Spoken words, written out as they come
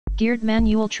Geared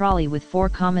manual trolley with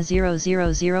 4,000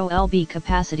 lb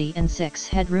capacity and 6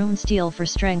 headroom. Steel for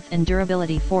strength and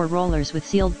durability. 4 rollers with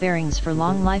sealed bearings for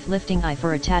long life. Lifting eye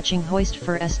for attaching hoist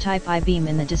for S-type I-beam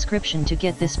in the description to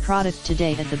get this product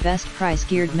today at the best price.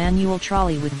 Geared manual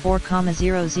trolley with 4,000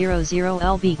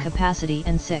 lb capacity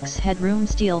and 6 headroom.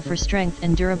 Steel for strength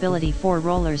and durability. 4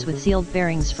 rollers with sealed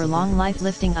bearings for long life.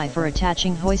 Lifting eye for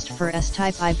attaching hoist for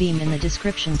S-type I-beam in the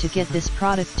description to get this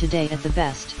product today at the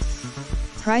best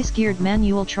price. Geared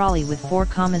manual trolley with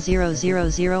 4,000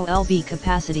 lb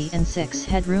capacity and 6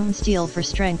 headroom. Steel for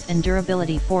strength and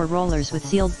durability. 4 rollers with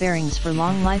sealed bearings for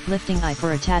long life. Lifting eye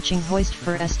for attaching hoist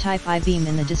for S-type I-beam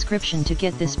in the description to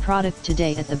get this product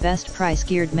today at the best price.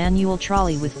 Geared manual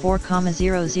trolley with 4,000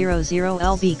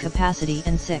 lb capacity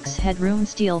and 6 headroom.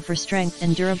 Steel for strength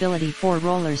and durability. 4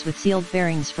 rollers with sealed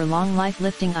bearings for long life.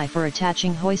 Lifting eye for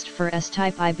attaching hoist for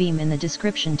S-type I-beam in the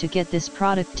description to get this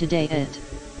product today at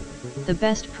the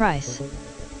best price.